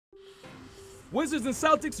Wizards and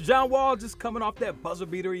Celtics, John Wall just coming off that buzzer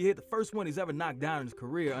beater. He hit the first one he's ever knocked down in his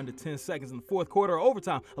career under 10 seconds in the fourth quarter or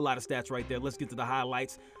overtime. A lot of stats right there. Let's get to the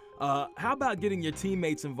highlights. How about getting your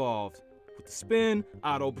teammates involved? With the spin,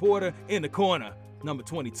 Otto Porter in the corner, number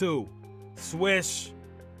 22. Swish.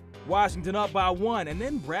 Washington up by 1, and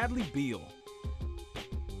then Bradley Beal.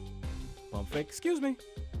 Pump fake, excuse me.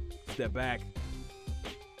 Step back.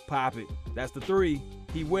 Pop it. That's the 3.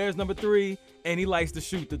 He wears number 3, and he likes to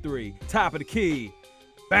shoot the 3. Top of the key.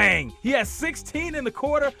 Bang! He has 16 in the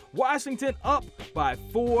quarter. Washington up by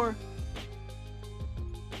 4.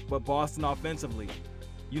 But Boston offensively,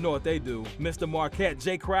 you know what they do. Mr. Marquette,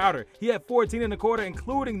 Jay Crowder. He had 14 in the quarter,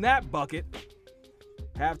 including that bucket.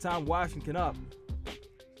 Halftime, Washington up.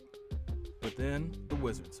 But then the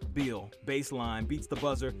Wizards. Beal, baseline, beats the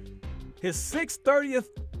buzzer. His 630th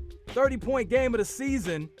 30-point game of the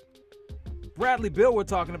season. Bradley Beal we're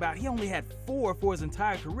talking about, he only had 4 for his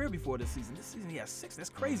entire career before this season. This season he has 6. That's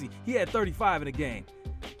crazy. He had 35 in a game.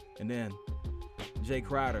 And then Jay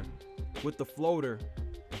Crowder with the floater.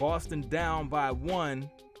 Boston down by 1.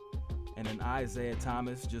 And then Isaiah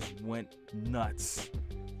Thomas just went nuts.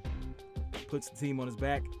 Puts the team on his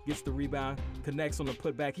back, gets the rebound, connects on the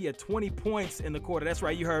putback. He had 20 points in the quarter. That's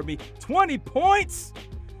right, you heard me. 20 points!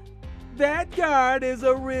 That guard is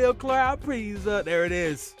a real crowd pleaser. There it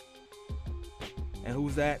is. And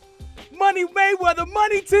who's that? Money Mayweather,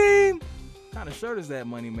 Money Team! What kind of shirt is that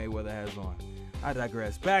Money Mayweather has on? I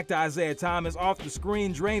digress. Back to Isaiah Thomas. Off the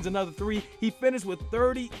screen, drains another 3. He finished with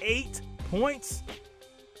 38 points.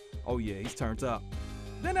 Oh yeah, he's turned up.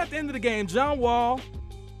 Then at the end of the game, John Wall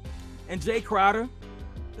and Jay Crowder,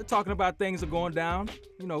 they're talking about things are going down.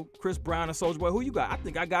 You know, Chris Brown and Soulja Boy. Who you got? I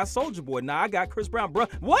think I got Soulja Boy. Nah, I got Chris Brown.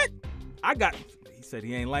 Bruh, what? He said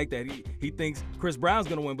he ain't like that. He thinks Chris Brown's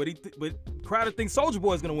gonna win, but Crowder thinks Soulja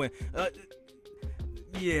Boy's gonna win.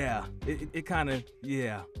 Yeah, it kind of,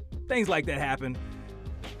 yeah. Things like that happen.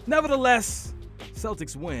 Nevertheless,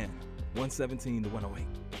 Celtics win 117-108.